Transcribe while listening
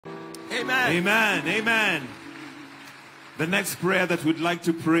Amen. Amen. Amen. The next prayer that we'd like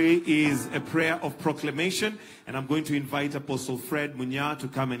to pray is a prayer of proclamation. And I'm going to invite Apostle Fred Munya to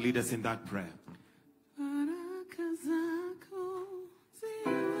come and lead us in that prayer.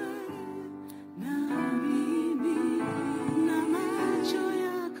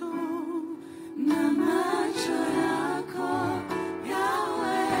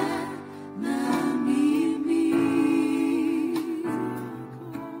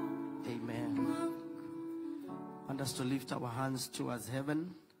 Us to lift our hands towards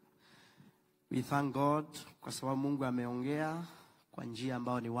heaven. We thank God kwa sababu Mungu ameongea kwa njia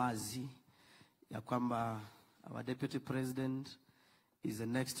ambayo ni wazi ya kwamba our deputy president is the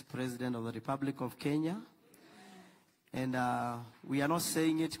next president of the Republic of Kenya, and we are not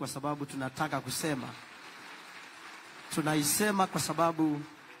saying it kwa sababu tunataka kusema. Tunaisema kwa sababu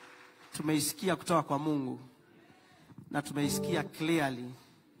tumeisikia kutoka kwa Mungu na tumeisikia clearly.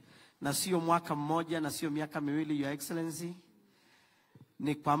 Na sio mwaka mmoja na sio miaka miwili, Your Excellency,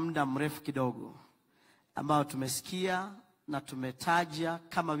 ni kwa muda mrefu kidogo ambao tumesikia na tumetaja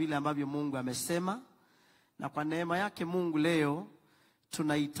kama vile ambavyo Mungu amesema, na kwa neema yake Mungu leo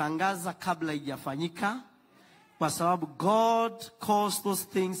tunaitangaza kabla haijafanyika, kwa sababu God calls those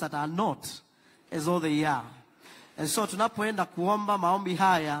things that are not as though they are. And so tunapoenda kuomba maombi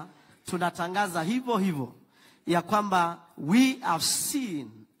haya tunatangaza hivyo hivyo ya kwamba we have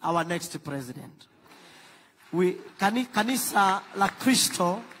seen our next president. Kanisa la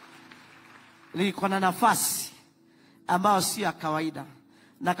Kristo liko na nafasi ambayo sio ya kawaida,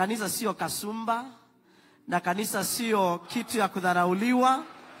 na kanisa sio kasumba, na kanisa sio kitu ya kudharauliwa.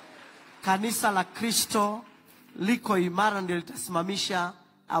 Kanisa la Kristo liko imara, ndio litasimamisha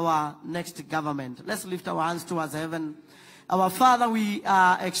our next government. Let's lift our hands towards heaven. Our Father, we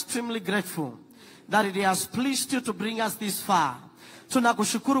are extremely grateful that it has pleased you to bring us this far.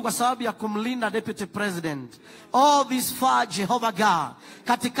 Tunakushukuru kwa sababu ya kumlinda deputy president all this far, Jehovah God,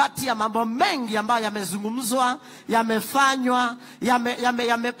 katikati ya mambo mengi ambayo yamezungumzwa, yamefanywa,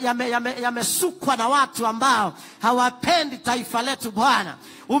 yamesukwa na watu ambao hawapendi taifa letu. Bwana,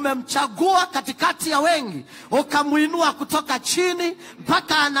 umemchagua katikati ya wengi, ukamuinua kutoka chini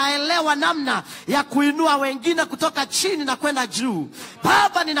mpaka anaelewa namna ya kuinua wengine kutoka chini na kwenda juu.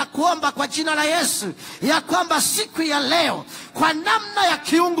 Baba, ninakuomba kwa jina la Yesu ya kwamba siku ya leo kwa namna ya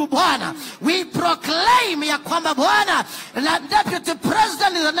kiungu Bwana, we proclaim ya kwamba Bwana, the deputy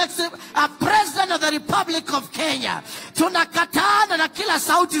president is the next president of the Republic of Kenya. Tunakataana na kila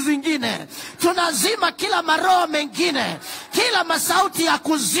sauti zingine, tunazima kila maroho mengine, kila masauti ya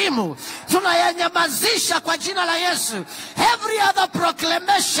kuzimu tunayanyamazisha kwa jina la Yesu. Every other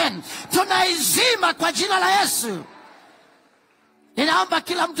proclamation tunaizima kwa jina la Yesu. Ninaomba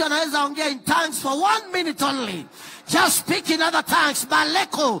kila mtu anaweza ongea in tongues for 1 minute only. Just speak in other tongues.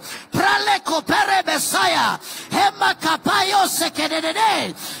 Baleko, praleko, perebesaya, hema kapayo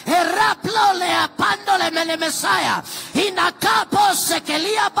sekedede, eraplo le apando le menemesaya, inakapo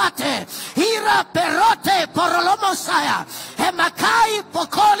sekelia bate, ira perote porolomosaya, hemakai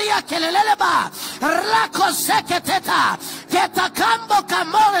pokolia keleleleba, rako seketeta, ketakambo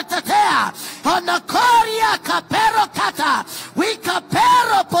kamore tetea, onokoria kapero kata,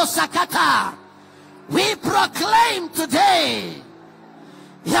 wikapero posakata. We proclaim today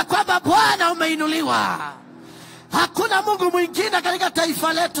ya kwamba Bwana umeinuliwa. Hakuna Mungu mwingine katika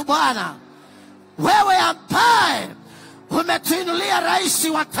taifa letu Bwana. Wewe ambaye umetuinulia rais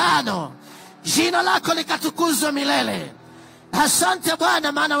wa 5, jina lako likatukuzwe milele. Asante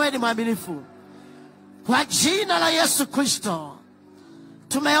Bwana, maana wewe ni mwaminifu. Kwa jina la Yesu Kristo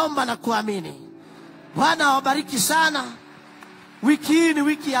tumeomba na kuamini. Bwana awabariki sana. Wiki hii ni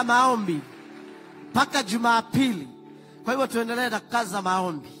wiki ya maombi mpaka Jumapili. Kwa hivyo tuendelee na kazi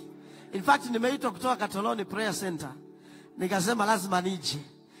maombi. In fact, nimeitwa kutoka Katoloni Prayer Center. Nikasema lazima nije.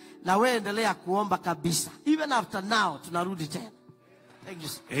 Na wewe endelea kuomba kabisa. Even after now tunarudi tena. Thank you.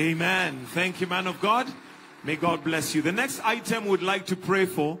 Amen. Thank you, man of God. May God bless you. The next item we'd like to pray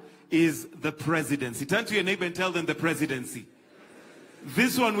for is the presidency. Turn to your neighbor and tell them the presidency.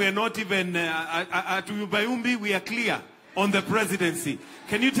 This one we are not even at Uyumbayumbi, we are clear on the presidency.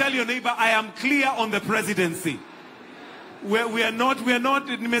 Can you tell your neighbor, I am clear on the presidency? We are not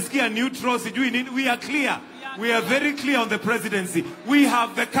neutral. We are clear. We are very clear on the presidency. We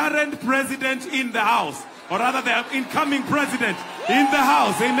have the current president in the house, or rather the incoming president in the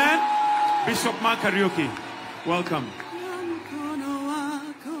house. Amen. Bishop Mark Kariuki, welcome.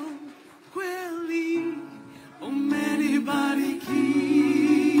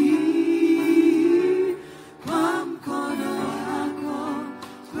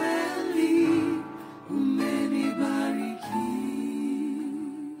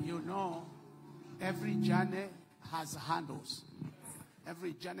 You know Every journey has handles.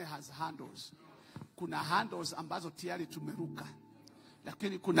 Every journey has handles. Kuna handles ambazo tayari tumeruka.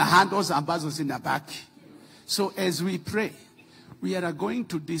 Lakini kuna handles ambazo zinabaki. So as we pray, we are going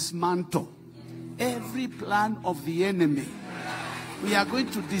to dismantle every plan of the enemy. We are going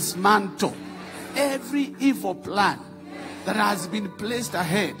to dismantle every evil plan that has been placed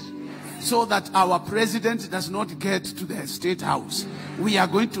ahead so that our president does not get to the state house. We are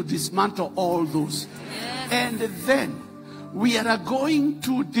going to dismantle all those. And then we are going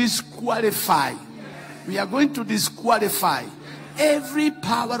to disqualify. We are going to disqualify every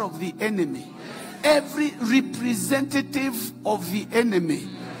power of the enemy, every representative of the enemy.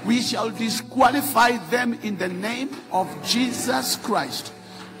 We shall disqualify them in the name of Jesus Christ.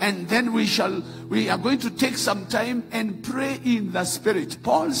 And then we are going to take some time and pray in the spirit.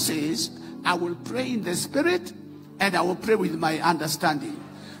 Paul says, I will pray in the spirit and I will pray with my understanding.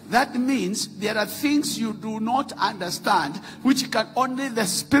 That means there are things you do not understand, which can only the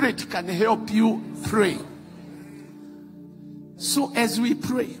spirit can help you pray. So as we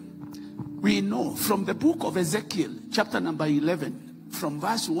pray, we know from the book of Ezekiel, chapter number 11, from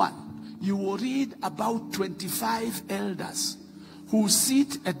verse 1, you will read about 25 elders who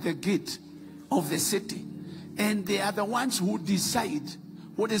sit at the gate of the city. And they are the ones who decide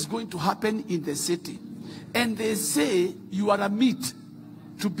what is going to happen in the city. And they say, you are a meat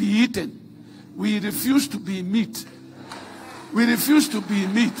to be eaten. We refuse to be meat. We refuse to be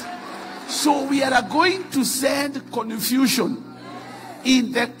meat. So we are going to send confusion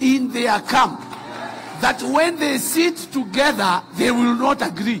in their camp, that when they sit together, they will not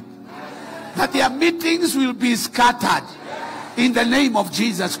agree. That their meetings will be scattered in the name of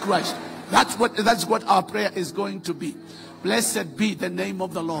Jesus Christ. That's what our prayer is going to be. Blessed be the name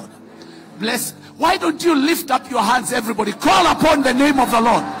of the Lord. Bless. Why don't you lift up your hands, everybody? Call upon the name of the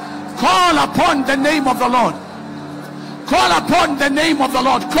Lord. Call upon the name of the Lord. Call upon the name of the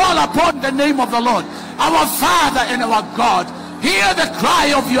Lord. Call upon the name of the Lord. Our Father and our God, hear the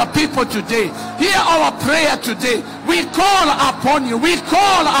cry of your people today. Hear our prayer today. We call upon you. We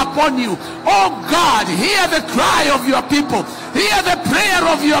call upon you. Oh God, hear the cry of your people. Hear the prayer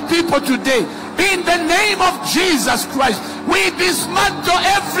of your people today. In the name of Jesus Christ, we dismantle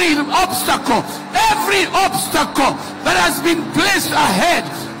every obstacle that has been placed ahead.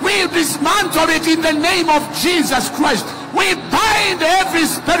 We dismantle it in the name of Jesus Christ. We bind every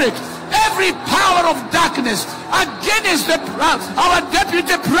spirit, every power of darkness against our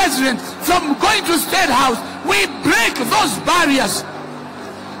deputy president from going to State House. We break those barriers.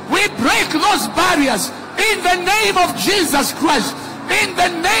 We break those barriers in the name of Jesus Christ. In the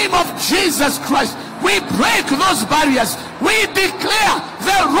name of Jesus Christ, we break those barriers. We declare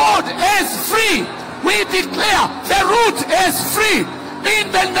the road is free. We declare the route is free.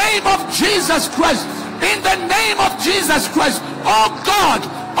 In the name of Jesus Christ. In the name of Jesus Christ. Oh God,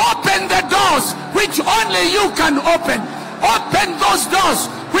 open the doors which only you can open. Open those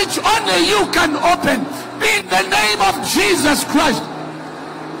doors which only you can open. In the name of Jesus Christ.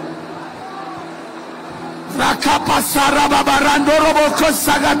 Rakapasara babarando robo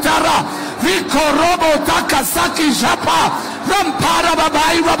kosagatara vikorobo takasaki japa rampara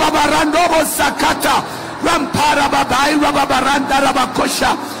babai babarando sakata rampara babai babaranda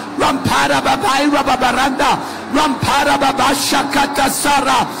rabakosha rampara babai babaranda rampara babasha kata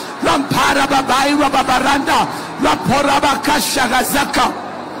sara rampara babai babaranda rapora bakasha gazaka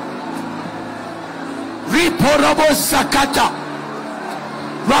riporobo sakata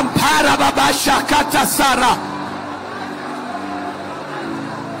rampara babasha kata sara.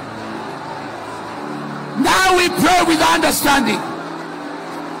 Now we pray with understanding.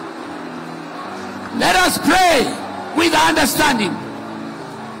 Let us pray with understanding.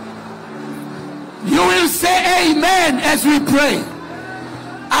 You will say amen as we pray.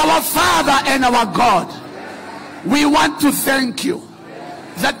 Our Father and our God, we want to thank you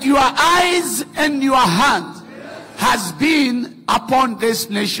that your eyes and your hand has been upon this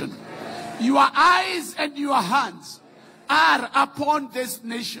nation. Your eyes and your hands are upon this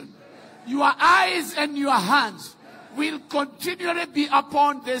nation. Your eyes and your hands will continually be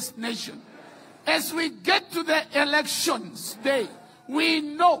upon this nation. As we get to the elections day, we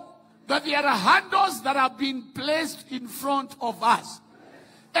know that there are handles that have been placed in front of us.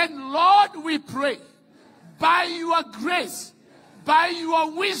 And Lord, we pray, by your grace, by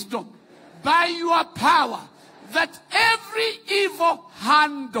your wisdom, by your power, that every evil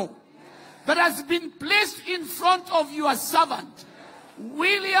handle that has been placed in front of your servant,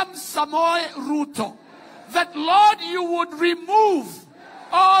 William Samoei Ruto, that Lord, you would remove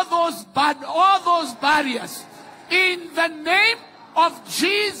all those barriers in the name of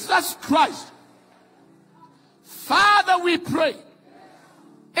Jesus Christ. Father, we pray,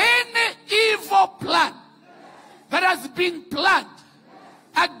 any evil plan that has been planned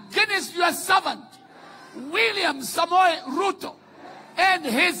against your servant, William Samoei Ruto, and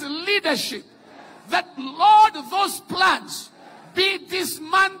his leadership, that, Lord, those plans be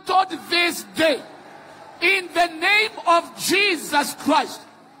dismantled this day in the name of Jesus Christ.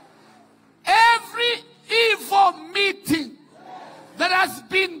 Every evil meeting that has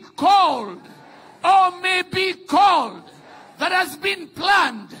been called or may be called, that has been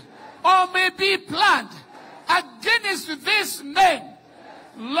planned or may be planned against this man,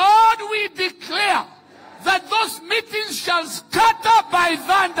 Lord, we declare that those meetings shall scatter by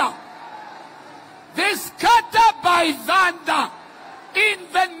thunder. They scatter by thunder in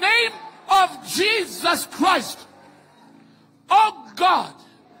the name of Jesus Christ. Oh God,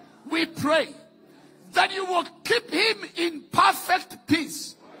 we pray that you will keep him in perfect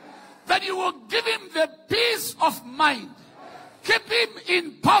peace, that you will give him the peace of mind, keep him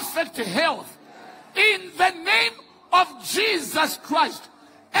in perfect health, in the name of Jesus Christ,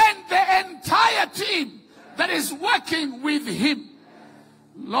 and the entire team that is working with him.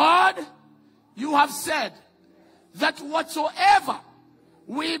 Lord, you have said that whatsoever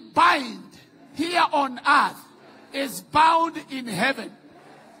we bind here on earth is bound in heaven.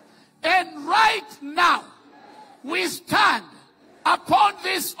 And right now, we stand upon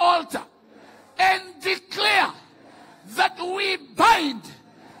this altar and declare that we bind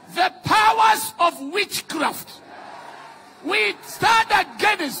the powers of witchcraft. We stand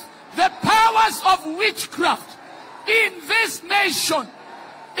against the powers of witchcraft in this nation,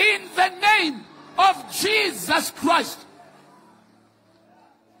 in the name of Jesus Christ.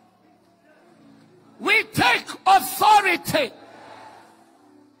 We take authority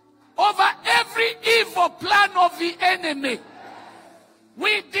over every evil plan of the enemy.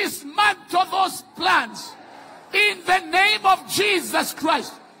 We dismantle those plans in the name of Jesus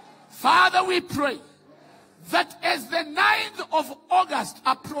Christ. Father, we pray that as the 9th of August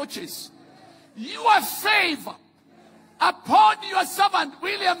approaches, your favor upon your servant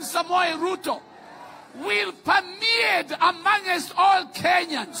William Samoei Ruto will permeate amongst all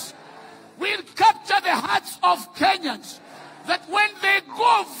Kenyans, will capture the hearts of Kenyans, that when they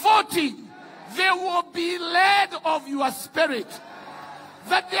go voting, they will be led of your spirit,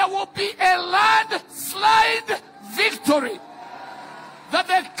 that there will be a landslide victory, that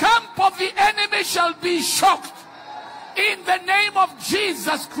the camp of the enemy shall be shocked in the name of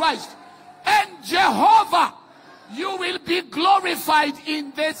Jesus Christ. And Jehovah, you will be glorified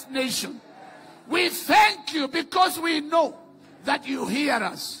in this nation. We thank you because we know that you hear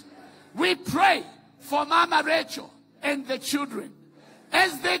us. We pray for Mama Rachel and the children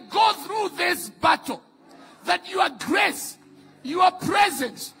as they go through this battle, that your grace, your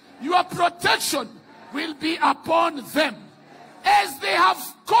presence, your protection will be upon them. As they have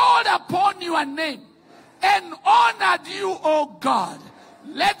called upon your name and honored you, O God,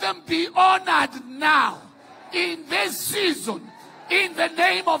 let them be honored now in this season in the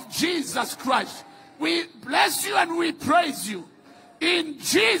name of Jesus Christ. We bless you and we praise you. In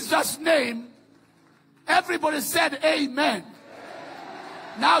Jesus' name, everybody said amen.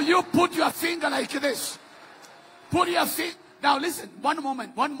 Now you put your finger like this. Put your finger. Now listen, one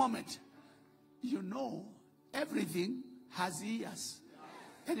moment. You know, everything has ears,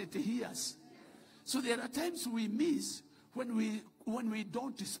 and it hears. So there are times we miss when we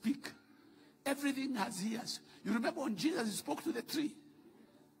don't speak. Everything has ears. You remember when Jesus spoke to the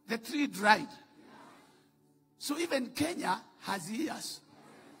tree dried. So even Kenya has ears.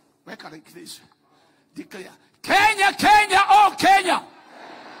 Make it like this. Declare, Kenya, Kenya, oh Kenya,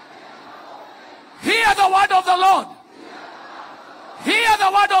 hear the word of the Lord. Hear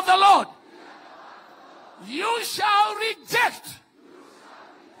the word of the Lord. You shall reject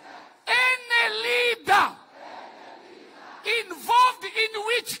any leader involved in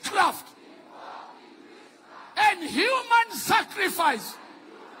witchcraft and human sacrifice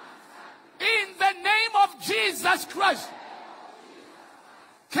in the name of Jesus Christ.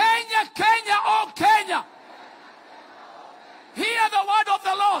 Kenya, Kenya, oh Kenya, hear the word of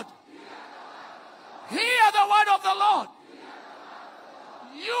the Lord. Hear the word of the Lord.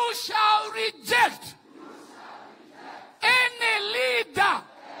 You shall reject any leader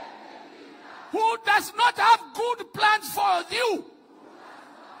who does not have good plans for you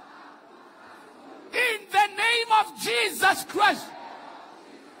in the name of Jesus Christ.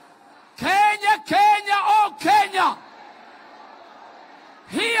 Kenya, Kenya, oh Kenya,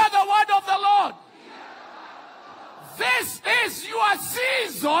 hear the word of the Lord. This is your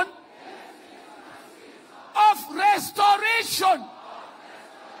season of restoration.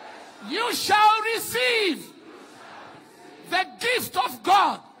 You shall receive the gift of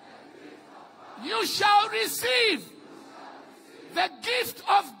God. You shall receive the gift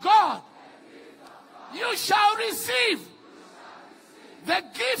of God. You shall receive the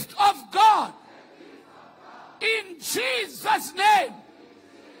gift of God in Jesus' name.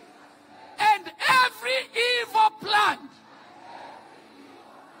 And every evil plan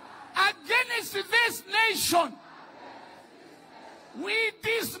against this nation, we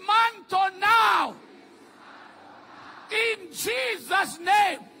dismantle now in Jesus'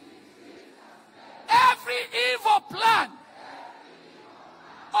 name. Every evil plan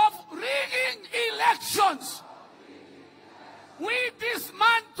of rigging elections, we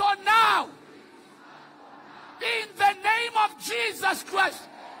dismantle now in the name of Jesus Christ.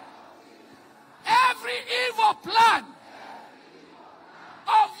 Every evil plan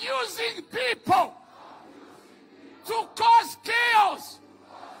of using people to cause chaos,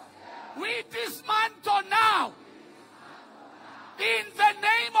 we dismantle now in the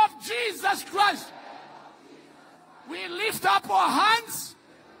name of Jesus Christ. We lift up our hands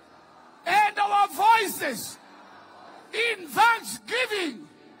and our voices in thanksgiving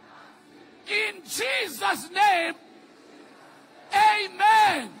in Jesus' name.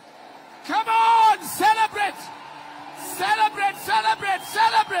 Amen. Come on, celebrate. Celebrate, celebrate,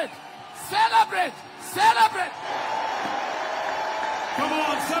 celebrate, celebrate, celebrate. Come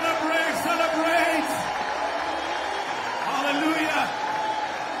on, celebrate, celebrate. Hallelujah.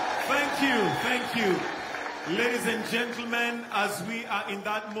 Thank you, thank you. Ladies and gentlemen, as we are in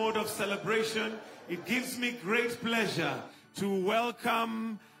that mode of celebration, it gives me great pleasure to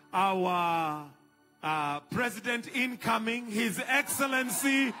welcome our President incoming, His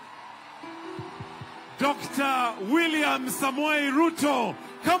Excellency, Dr. William Samoei Ruto.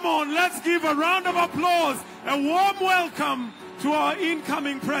 Come on, let's give a round of applause, a warm welcome to our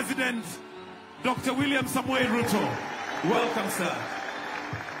incoming President, Dr. William Samoei Ruto. Welcome, sir.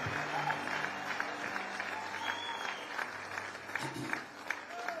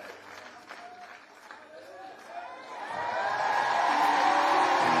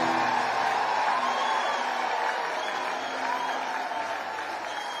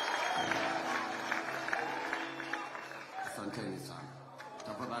 Asanteni sana.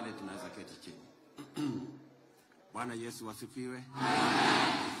 Tafadhali tunaweza keti chini. Bwana Yesu wasifiwe.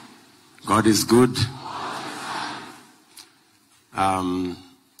 God is good.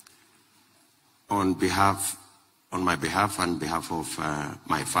 On my behalf and behalf of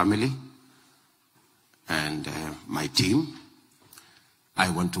my family and my team, I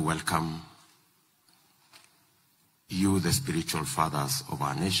want to welcome you, the spiritual fathers of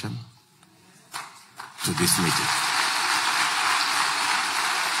our nation, to this meeting.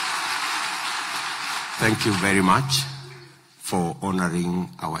 Thank you very much for honoring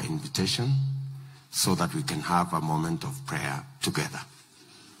our invitation so that we can have a moment of prayer together.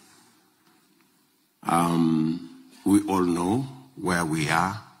 We all know where we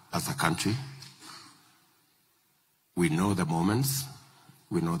are as a country. We know the moments,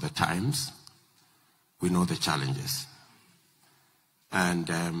 we know the times, we know the challenges. And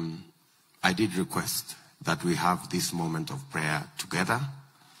I did request that we have this moment of prayer together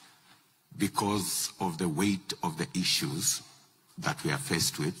because of the weight of the issues that we are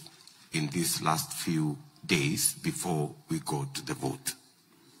faced with in these last few days before we go to the vote.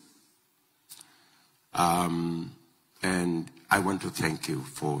 And I want to thank you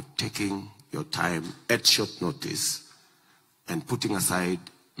for taking your time at short notice and putting aside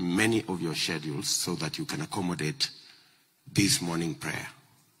many of your schedules so that you can accommodate this morning prayer.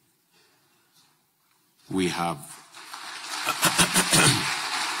 We have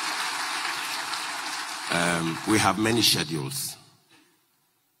we have many schedules,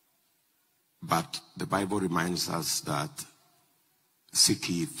 but the Bible reminds us that seek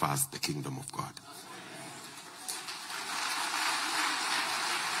ye first the kingdom of God.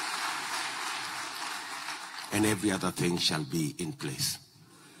 And every other thing shall be in place.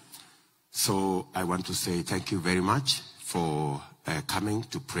 So I want to say thank you very much for coming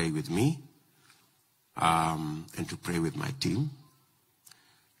to pray with me and to pray with my team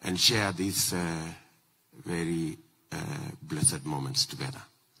and share these very blessed moments together.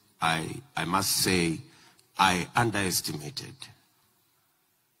 I must say I underestimated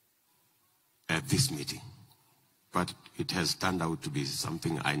this meeting, but it has turned out to be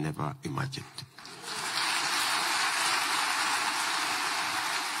something I never imagined.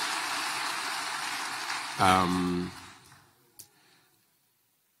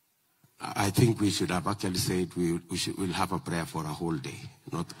 I think we should have actually said we'll have a prayer for a whole day,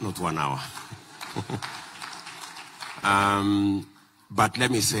 not 1 hour. But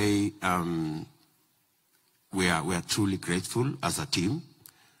let me say, we are truly grateful as a team.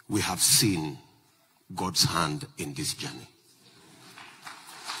 We have seen God's hand in this journey.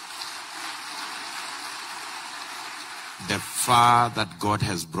 The far that God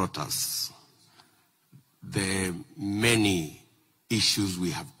has brought us, the many issues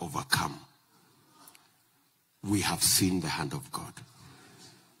we have overcome, we have seen the hand of God.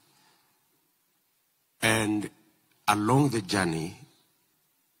 And along the journey,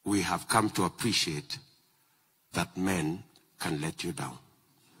 we have come to appreciate that men can let you down.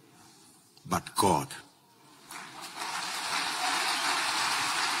 But God,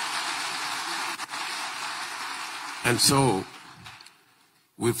 and so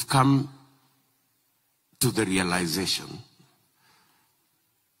we've come to the realization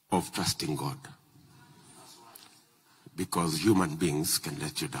of trusting God, because human beings can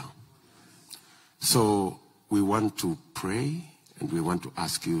let you down. So we want to pray, and we want to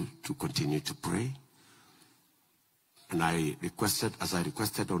ask you to continue to pray. And I requested, as I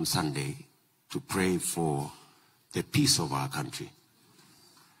requested on Sunday, to pray for the peace of our country.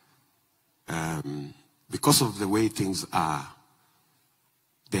 Because of the way things are,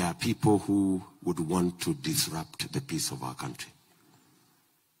 there are people who would want to disrupt the peace of our country.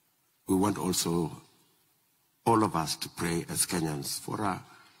 We want also all of us to pray as Kenyans for a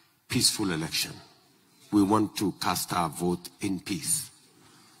peaceful election. We want to cast our vote in peace.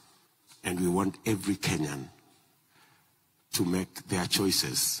 And we want every Kenyan to make their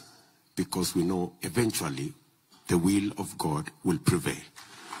choices, because we know eventually the will of God will prevail.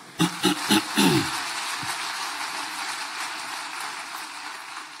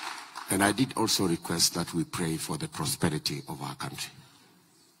 And I did also request that we pray for the prosperity of our country.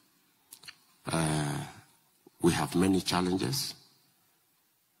 We have many challenges,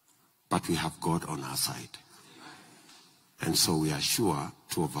 but we have God on our side. And so we are sure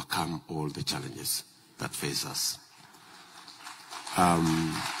to overcome all the challenges that face us.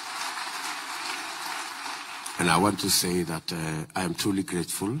 And I want to say that I am truly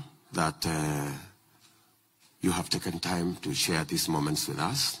grateful that you have taken time to share these moments with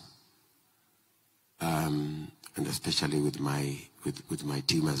us, and especially with my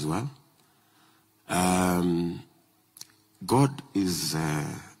team as well. God is a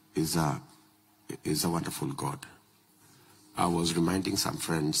wonderful God. I was reminding some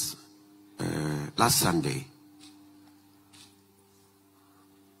friends last Sunday.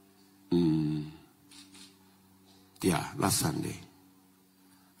 Last Sunday,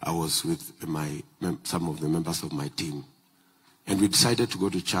 I was with some of the members of my team, and we decided to go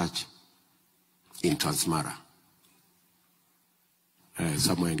to church in Transmara,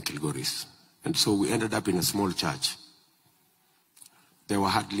 somewhere in Kilgoris. And so we ended up in a small church. There were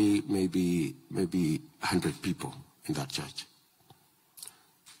hardly maybe 100 people in that church.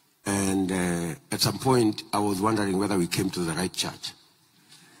 And at some point, I was wondering whether we came to the right church.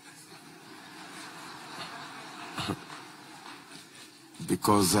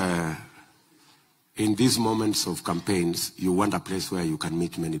 Because in these moments of campaigns, you want a place where you can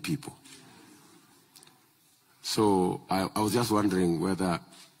meet many people. So I was just wondering whether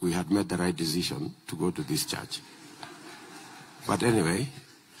we had made the right decision to go to this church. But anyway,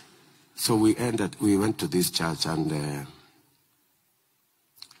 so we went to this church, and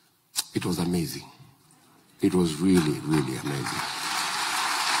it was amazing. It was really, really amazing.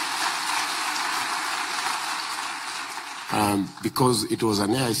 Because it was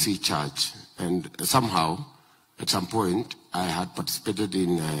an AIC church, and somehow, at some point, I had participated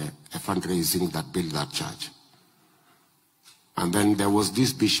in a fundraising that built that church. And then there was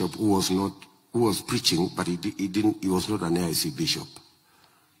this bishop who was preaching, but he was not an AIC bishop.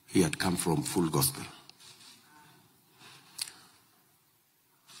 He had come from Full Gospel.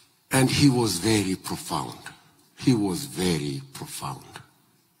 And he was very profound. He was very profound.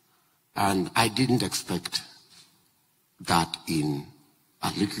 And I didn't expect that in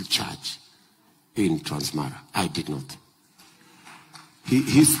a little church in Transmara. I did not.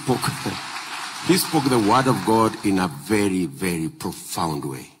 He spoke the word of God in a very, very profound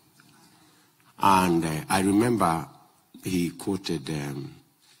way. And I remember he quoted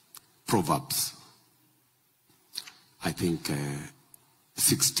Proverbs, I think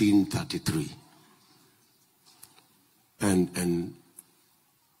 16:33. And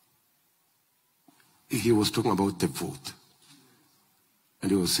he was talking about the vote.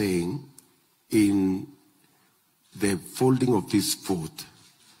 And he was saying, in the folding of this vote,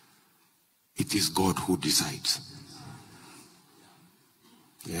 it is God who decides.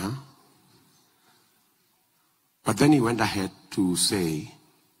 Yeah? But then he went ahead to say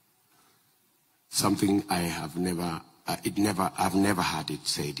something I've never heard it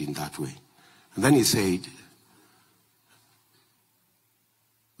said in that way. And then he said,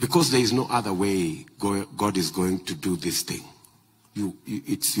 Because there is no other way God is going to do this thing.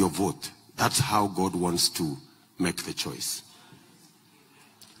 It's your vote. That's how God wants to make the choice.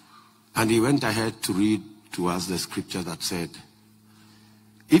 And he went ahead to read to us the scripture that said,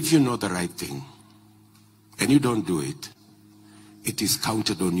 if you know the right thing and you don't do it, it is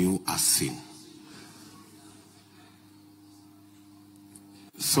counted on you as sin.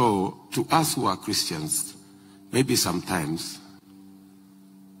 So to us who are Christians, maybe sometimes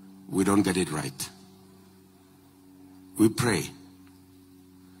we don't get it right. We pray.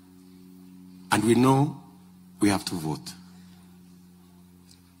 And we know we have to vote.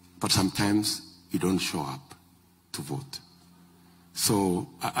 But sometimes you don't show up to vote. So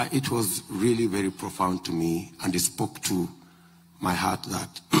it was really very profound to me, and it spoke to my heart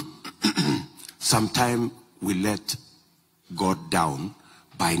that sometimes we let God down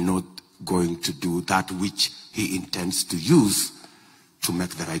by not going to do that which he intends to use to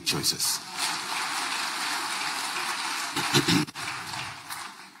make the right choices.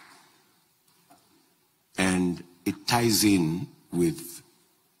 And it ties in with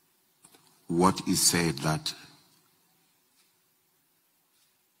what is said that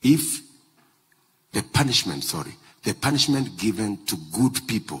if the punishment given to good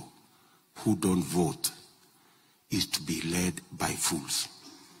people who don't vote is to be led by fools.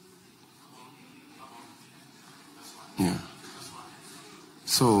 Yeah.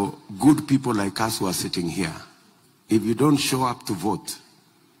 So good people like us who are sitting here, if you don't show up to vote,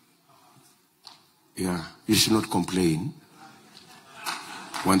 yeah, you should not complain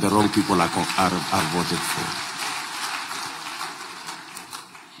when the wrong people are voted for.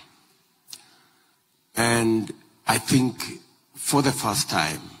 And I think for the first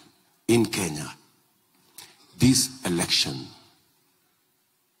time in Kenya, this election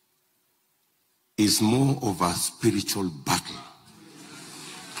is more of a spiritual battle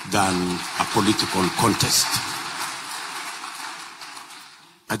than a political contest.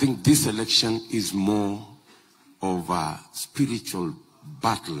 I think this election is more of a spiritual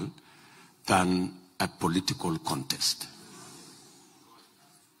battle than a political contest.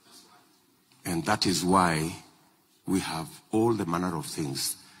 And that is why we have all the manner of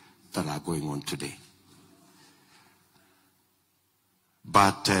things that are going on today.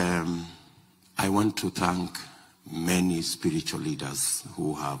 But I want to thank many spiritual leaders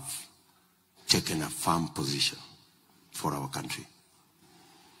who have taken a firm position for our country.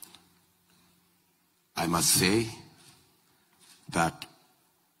 I must say that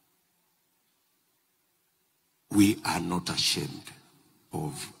we are not ashamed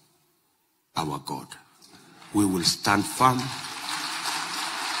of our God. We will stand firm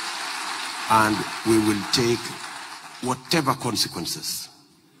and we will take whatever consequences.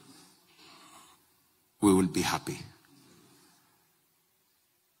 We will be happy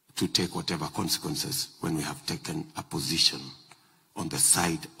to take whatever consequences when we have taken a position on the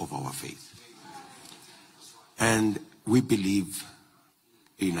side of our faith. And we believe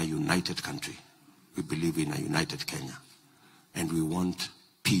in a united country. We believe in a united Kenya. And we want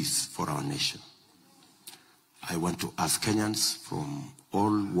peace for our nation. I want to ask Kenyans from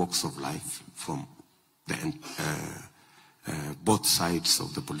all walks of life, from the, both sides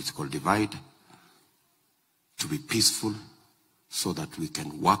of the political divide, to be peaceful so that we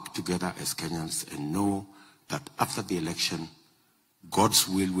can work together as Kenyans and know that after the election, God's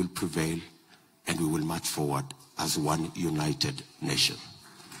will prevail and we will march forward as one united nation.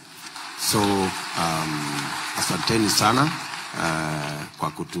 So, asanteni sana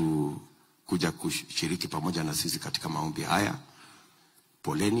kwa kuja kushiriki pamoja na sisi katika maombi haya.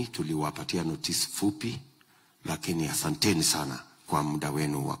 Poleni, tuliwapatia notice fupi, lakini asanteni sana kwa muda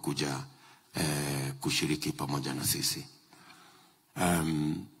wenu wa kuja kushiriki pamoja na sisi.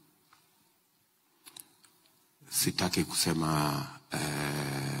 Sitaki kusema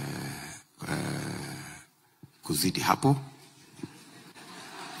kuzidi hapo.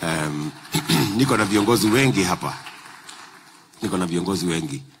 Niko na viongozi wengi hapa. Niko na viongozi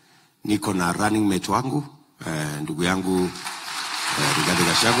wengi. Niko na running mate wangu, ndugu yangu Rigathi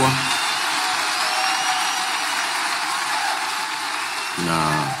Gachagua.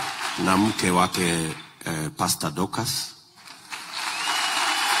 Na mke wake Pastor Dorcas.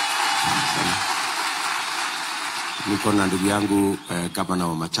 Niko na ndugu yangu gavana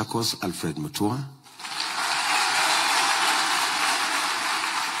wa Machakos Alfred Mutua.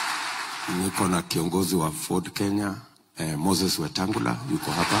 Niko na kiongozi wa Ford Kenya Moses Wetangula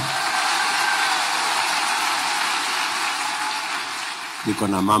yuko hapa. Niko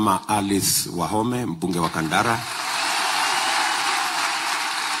na mama Alice Wahome, mbunge wa Kandara.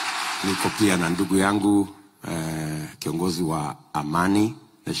 Niko pia na ndugu yangu kiongozi wa Amani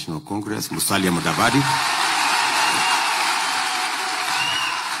National Congress, Musalia Mudavadi.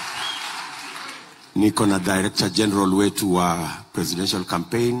 Niko na Director General wetu wa Presidential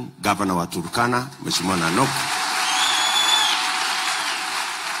Campaign, Governor wa Turkana, Mheshimiwa Nanok.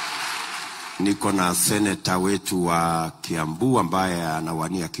 Niko na Senator wetu wa Kiambu ambaye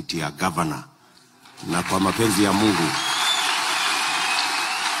anawania kiti ya Governor. Na kwa mapenzi ya Mungu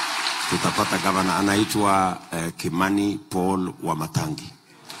tutapata Governor anaitwa Kimani Paul wa Matangi.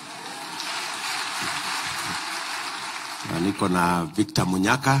 Na niko na Victor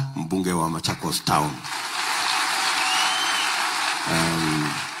Munyaka, mbunge wa Machakos Town.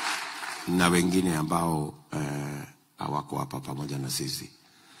 Na wengine ambao hawako hapa pamoja na sisi.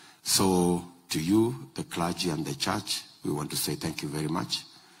 So to you, the clergy and the church, we want to say thank you very much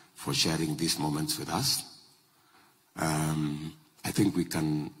for sharing these moments with us. I think we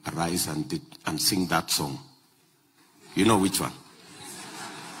can arise and sing that song. You know which one?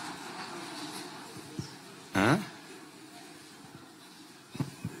 Huh?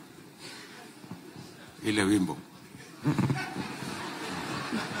 Ile wimbo.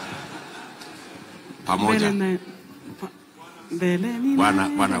 Pamoja.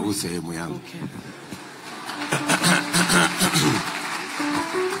 Bwana usehemu yangu. Okay.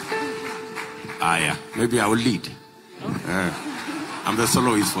 Yeah. Maybe I will lead. Okay. I'm the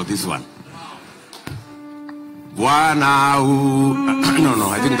soloist for this one. Bwana no,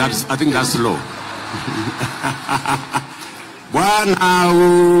 I think that's low. Bwana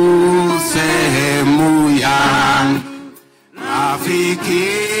sehemu yangu, rafiki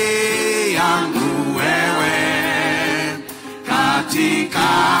yangu wewe, katika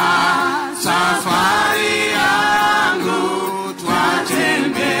safari yangu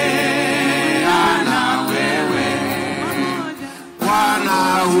twatembea na wewe.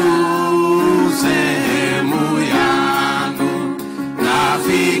 Bwana sehemu yangu,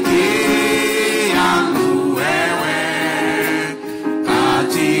 rafiki yangu wewe,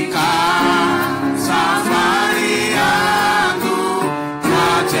 katika safari yangu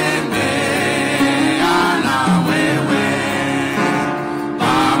twatembea na wewe,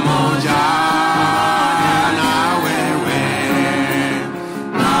 pamoja na wewe,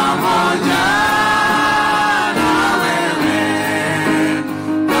 pamoja na wewe,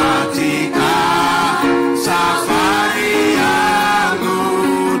 katika safari yangu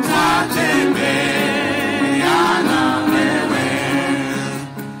twatembea na wewe.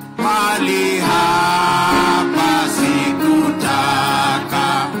 Mali hapa sikutaka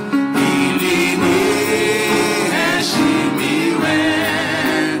ili niheshimiwe,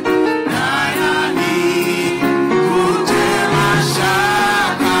 na yani kutema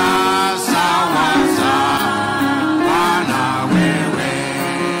shaka sawa sawa na wewe.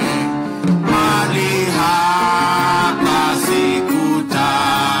 Mali hapa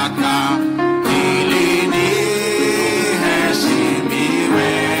sikutaka ili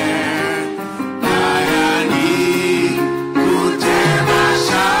niheshimiwe, yani kutema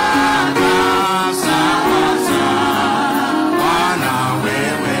shaka sawa sawa na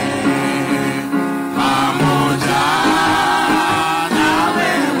wewe, pamoja na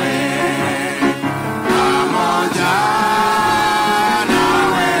wewe, pamoja na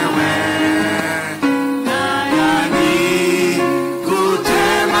wewe, yani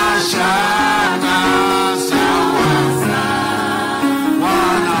kutema shaka sawa sawa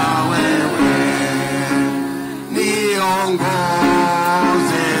na wewe.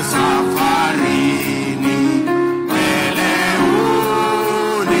 Niongoze safarini, mbele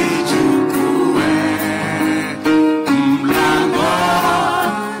unichukue,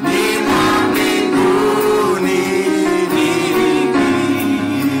 mlangoni mwa mbinguni niingie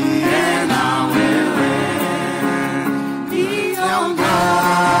na wewe.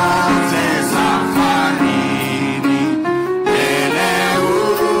 Niongoze safarini, mbele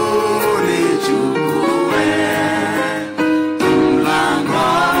unichukue,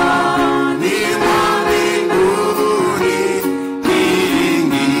 mlangoni mwa mbinguni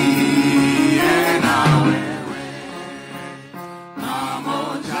niingie na wewe,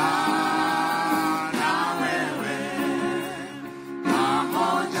 pamoja na wewe,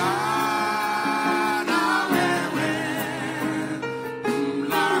 pamoja na wewe,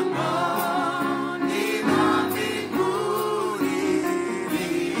 mlangoni mwa mbinguni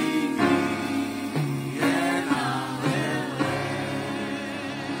niingie na wewe.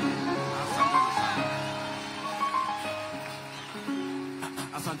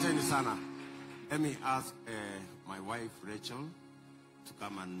 Asanteni sana. Let me ask my wife Rachel to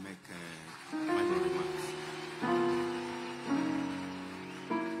come and make final remarks.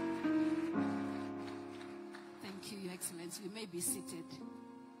 Thank you, Your Excellency. You may be seated.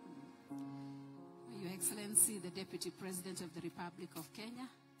 Excellency, the Deputy President of the Republic of Kenya,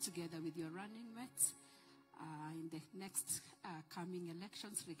 together with your running mates, in the next coming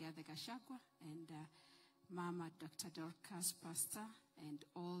elections, Rigathi Gachagua and Mama Dr. Dorcas Pastor and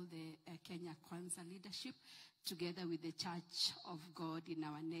all the Kenya Kwanza leadership, together with the Church of God in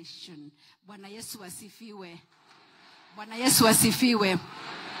our nation. Bwana Yesu asifiwe. Bwana Yesu asifiwe.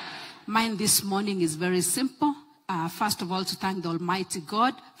 Mine this morning is very simple. First of all, to thank the Almighty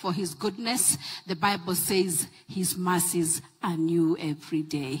God for His goodness. The Bible says His mercies are new every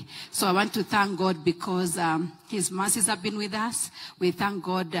day. So I want to thank God because His mercies have been with us. We thank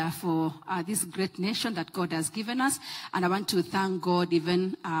God for this great nation that God has given us. And I want to thank God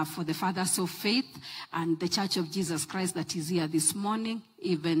even for the Fathers of Faith and the Church of Jesus Christ that is here this morning,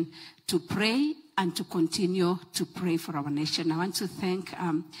 even to pray and to continue to pray for our nation. I want to thank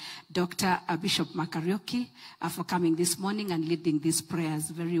Dr. Bishop Makarioki for coming this morning and leading these prayers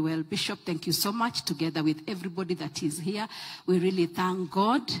very well. Bishop, thank you so much, together with everybody that is here. We really thank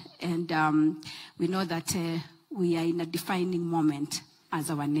God, and we know that we are in a defining moment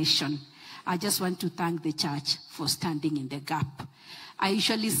as our nation. I just want to thank the church for standing in the gap. I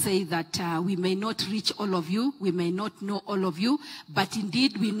usually say that we may not reach all of you, we may not know all of you, but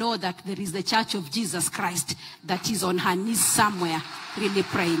indeed we know that there is the Church of Jesus Christ that is on her knees somewhere, really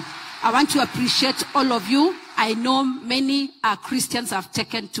praying. I want to appreciate all of you. I know many Christians have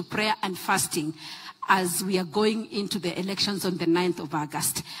taken to prayer and fasting as we are going into the elections on the 9th of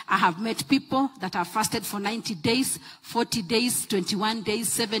August. I have met people that have fasted for 90 days, 40 days, 21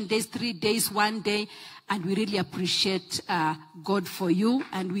 days, 7 days, 3 days, 1 day. And we really appreciate God for you.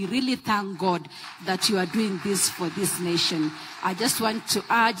 And we really thank God that you are doing this for this nation. I just want to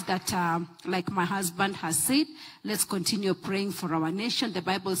urge that, like my husband has said, let's continue praying for our nation. The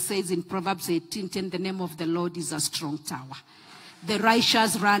Bible says in Proverbs 18:10, the name of the Lord is a strong tower. The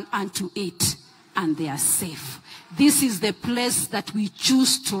righteous run unto it, and they are safe. This is the place that we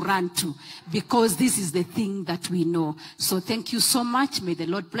choose to run to, because this is the thing that we know. So thank you so much. May the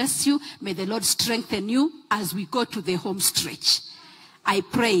Lord bless you. May the Lord strengthen you as we go to the home stretch. I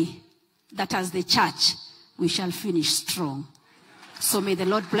pray that as the church, we shall finish strong. So may the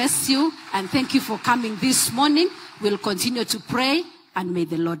Lord bless you, and thank you for coming this morning. We'll continue to pray, and may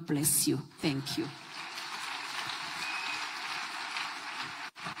the Lord bless you. Thank you.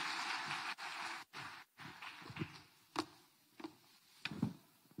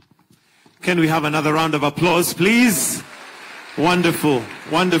 Can we have another round of applause, please? Wonderful,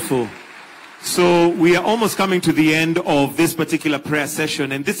 wonderful. So we are almost coming to the end of this particular prayer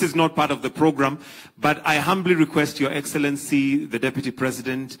session, and this is not part of the program, but I humbly request Your Excellency, the Deputy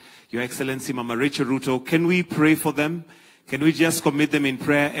President, Your Excellency Mama Rachel RUTO, can we pray for them? Can we just commit them in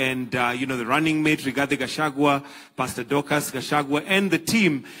prayer? And, the running mate, Rigathi Gachagua, Pastor Dorcas Gachagua, and the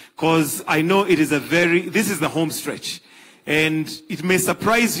team, because I know this is the home stretch. And it may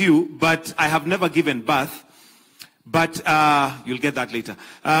surprise you, but I have never given birth. But you'll get that later.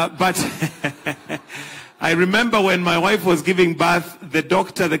 But I remember when my wife was giving birth, the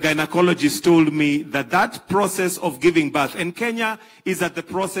doctor, the gynecologist, told me that process of giving birth, and Kenya is at the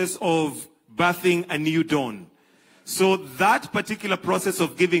process of birthing a new dawn. So that particular process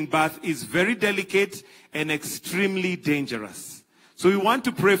of giving birth is very delicate and extremely dangerous. So we want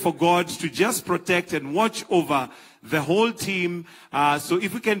to pray for God to just protect and watch over the whole team. So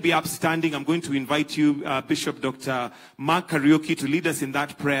if we can be upstanding, I'm going to invite you, Bishop Dr. Mark Karaoke, to lead us in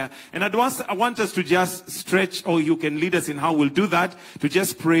that prayer. And I want us to just stretch, or you can lead us in how we'll do that, to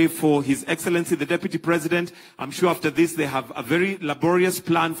just pray for His Excellency, the Deputy President. I'm sure after this, they have a very laborious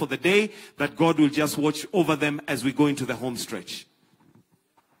plan for the day, that God will just watch over them as we go into the home stretch.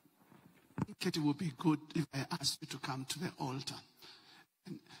 I think it would be good if I asked you to come to the altar.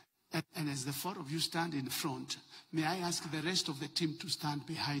 And as the four of you stand in front, may I ask the rest of the team to stand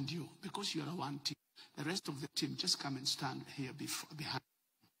behind you, because you are one team. The rest of the team, just come and stand here behind.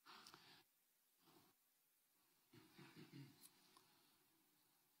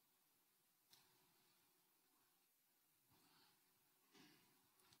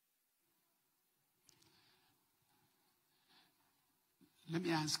 Let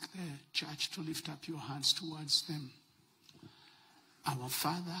me ask the church to lift up your hands towards them. Our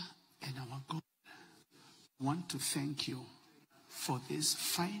Father and our God, want to thank you for this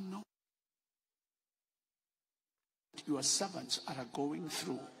final your servants are going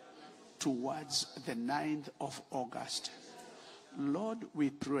through towards the 9th of August. Lord,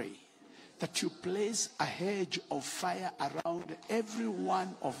 we pray that you place a hedge of fire around every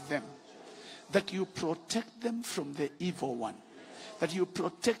one of them, that you protect them from the evil one, that you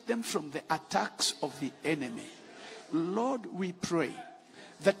protect them from the attacks of the enemy. Lord, we pray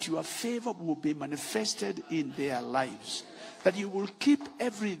that your favor will be manifested in their lives, that you will keep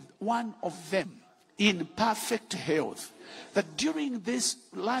every one of them in perfect health, that during this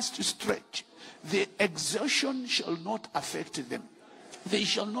last stretch, the exertion shall not affect them. They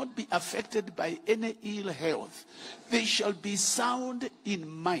shall not be affected by any ill health. They shall be sound in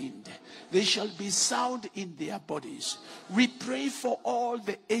mind. They shall be sound in their bodies. We pray for all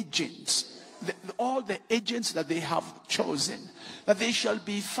the agents, all the agents that they have chosen, that they shall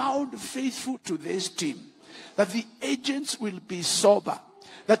be found faithful to this team, that the agents will be sober,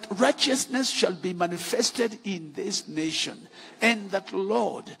 that righteousness shall be manifested in this nation, and that,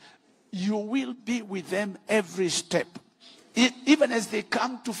 Lord, you will be with them every step. Even as they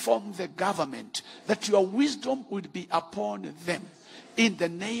come to form the government, that your wisdom would be upon them in the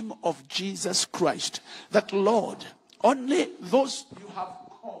name of Jesus Christ. That, Lord, only those you have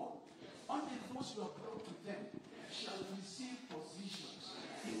called, only those you have brought to them shall receive positions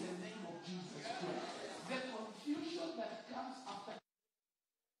in the name of Jesus Christ. The confusion that comes after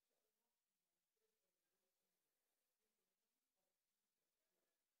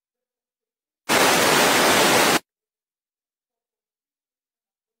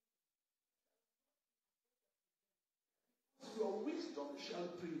your wisdom shall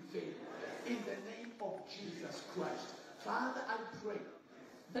prevail in the name of Jesus Christ. Father, I pray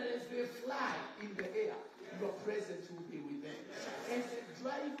that as they fly in the air, your presence will be with them. As they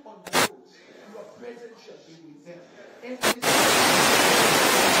drive on the roads, your presence shall be with them. As they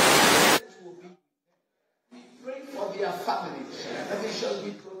will be with them. We pray for their families, that they shall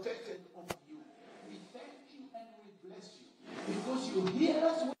be protected of you. We thank you and we bless you, because you hear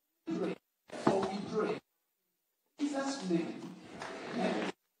us when we pray. For we pray. In Jesus' name.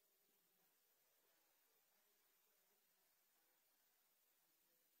 Amen.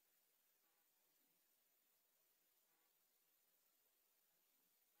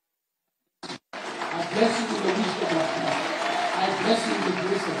 I bless you with the wisdom of God. I bless you with the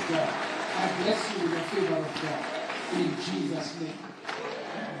grace of God. I bless you with the favor of God. In Jesus' name.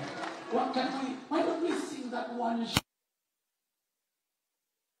 Why don't we sing that one?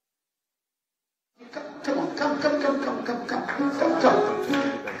 Come on, come.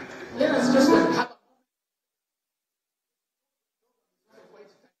 Let us just have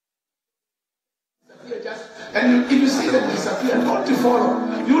and if you see them disappear, not to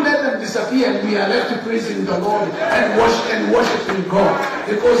follow. You let them disappear and we are left to praising the Lord and worshiping God,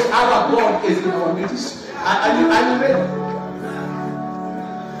 because our God is in our midst. Are you ready?